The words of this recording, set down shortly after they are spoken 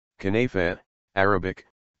Kenafeh, Arabic,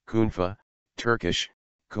 kunafah, Turkish,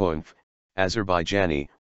 kunf, Azerbaijani,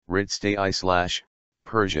 Riştə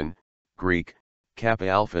Persian, Greek, kappa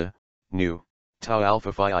alpha, nu, tau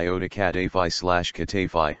alpha phi iota kadaïfi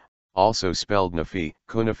kataïfi, also spelled nafi,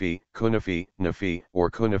 kunafi, nafi,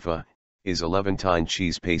 or kunafah, is a Levantine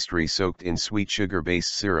cheese pastry soaked in sweet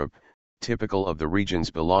sugar-based syrup, typical of the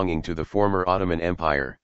regions belonging to the former Ottoman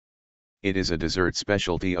Empire. It is a dessert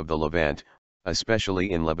specialty of the Levant,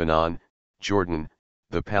 especially in Lebanon, Jordan,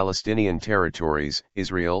 the Palestinian territories,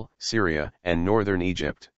 Israel, Syria, and northern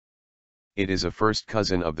Egypt. It is a first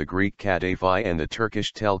cousin of the Greek kadaïfi and the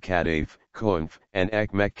Turkish tel kadayıf, kunf, and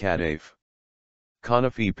ekmek kadayıf.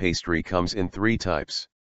 Kanafeh pastry comes in three types.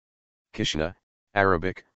 Khishnah,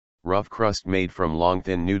 Arabic, rough crust made from long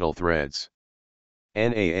thin noodle threads.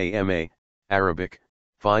 Naama, Arabic,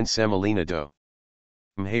 fine semolina dough.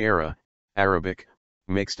 Mhaira, Arabic,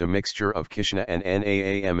 mixed a mixture of khishnah and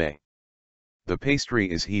naama. The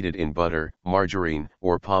pastry is heated in butter, margarine,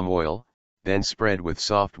 or palm oil, then spread with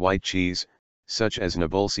soft white cheese, such as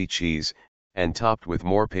Nabulsi cheese, and topped with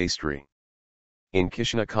more pastry. In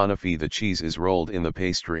khishnah kanafeh the cheese is rolled in the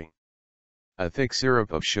pastry. A thick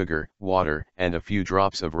syrup of sugar, water, and a few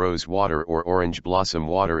drops of rose water or orange blossom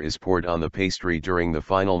water is poured on the pastry during the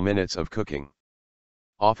final minutes of cooking.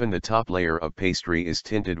 Often the top layer of pastry is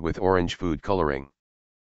tinted with orange food coloring.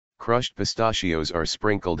 Crushed pistachios are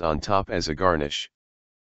sprinkled on top as a garnish.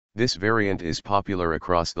 This variant is popular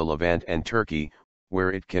across the Levant and Turkey,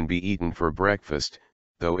 where it can be eaten for breakfast,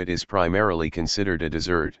 though it is primarily considered a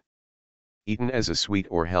dessert. Eaten as a sweet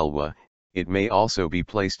or halwa, it may also be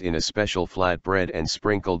placed in a special flat bread and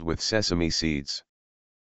sprinkled with sesame seeds.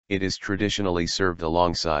 It is traditionally served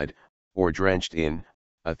alongside, or drenched in,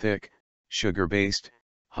 a thick, sugar-based,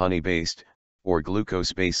 honey-based, or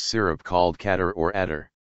glucose-based syrup called kadar or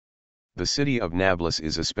adar. The city of Nablus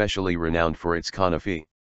is especially renowned for its Kanafeh,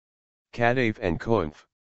 kadayıf and kunf.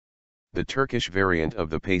 The Turkish variant of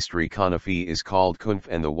the pastry Kanafeh is called kunf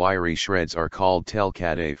and the wiry shreds are called tel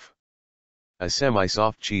kadayıf. A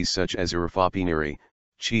semi-soft cheese such as Urfa peyniri,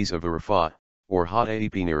 cheese of Urfa, or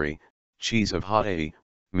Hatay peyniri, cheese of Hatay,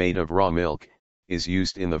 made of raw milk, is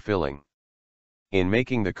used in the filling. In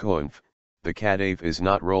making the kunf, the kadayıf is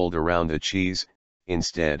not rolled around the cheese,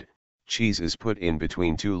 instead, cheese is put in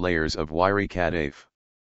between two layers of wiry kadayıf.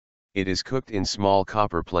 It is cooked in small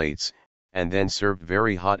copper plates, and then served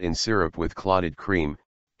very hot in syrup with clotted cream,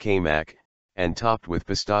 kaymak, and topped with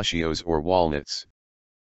pistachios or walnuts.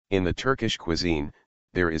 In the Turkish cuisine,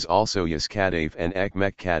 there is also yas kadayıf and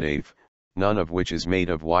ekmek kadayıf, none of which is made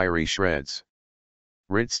of wiry shreds.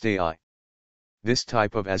 Riştə. This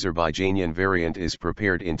type of Azerbaijani variant is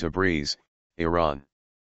prepared in Tabriz, Iran.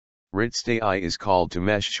 Riştə is called to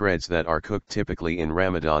mesh shreds that are cooked typically in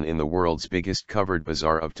Ramadan in the world's biggest covered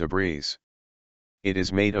bazaar of Tabriz. It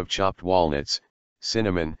is made of chopped walnuts,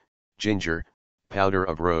 cinnamon, ginger, powder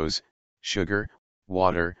of rose, sugar,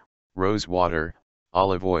 water, rose water,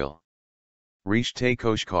 olive oil. Riştə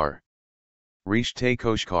Khişkar. Riştə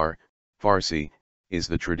Khişkar, Farsi, is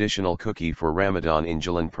the traditional cookie for Ramadan in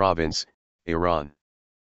Gilan province, Iran.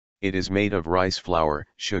 It is made of rice flour,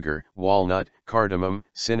 sugar, walnut, cardamom,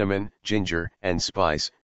 cinnamon, ginger, and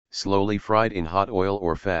spice, slowly fried in hot oil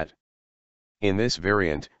or fat. In this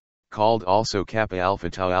variant, called also kappa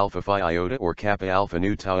alpha tau alpha phi iota or kappa alpha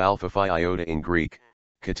nu tau alpha phi iota in Greek,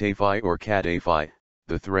 kataïfi or kadaifi,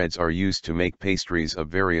 the threads are used to make pastries of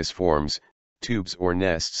various forms, tubes or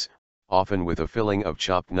nests, often with a filling of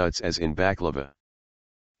chopped nuts as in baklava.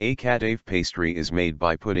 A kadayıf pastry is made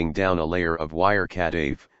by putting down a layer of wire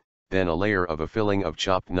kadayıf, then a layer of a filling of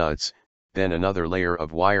chopped nuts, then another layer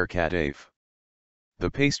of wire kadayıf. The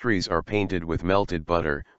pastries are painted with melted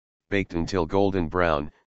butter, baked until golden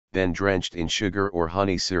brown, then drenched in sugar or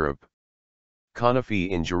honey syrup. Kanafeh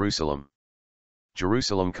in Jerusalem.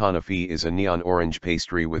 Jerusalem Kanafeh is a neon orange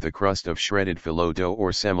pastry with a crust of shredded phyllo dough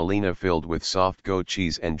or semolina filled with soft goat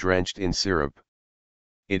cheese and drenched in syrup.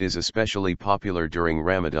 It is especially popular during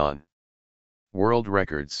Ramadan. World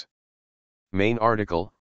Records. Main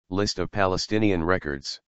article, List of Palestinian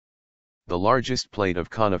records. The largest plate of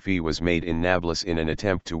Kanafeh was made in Nablus in an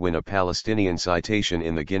attempt to win a Palestinian citation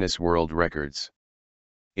in the Guinness World Records.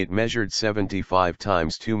 It measured 75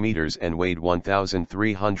 times 2 meters and weighed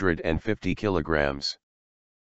 1,350 kilograms.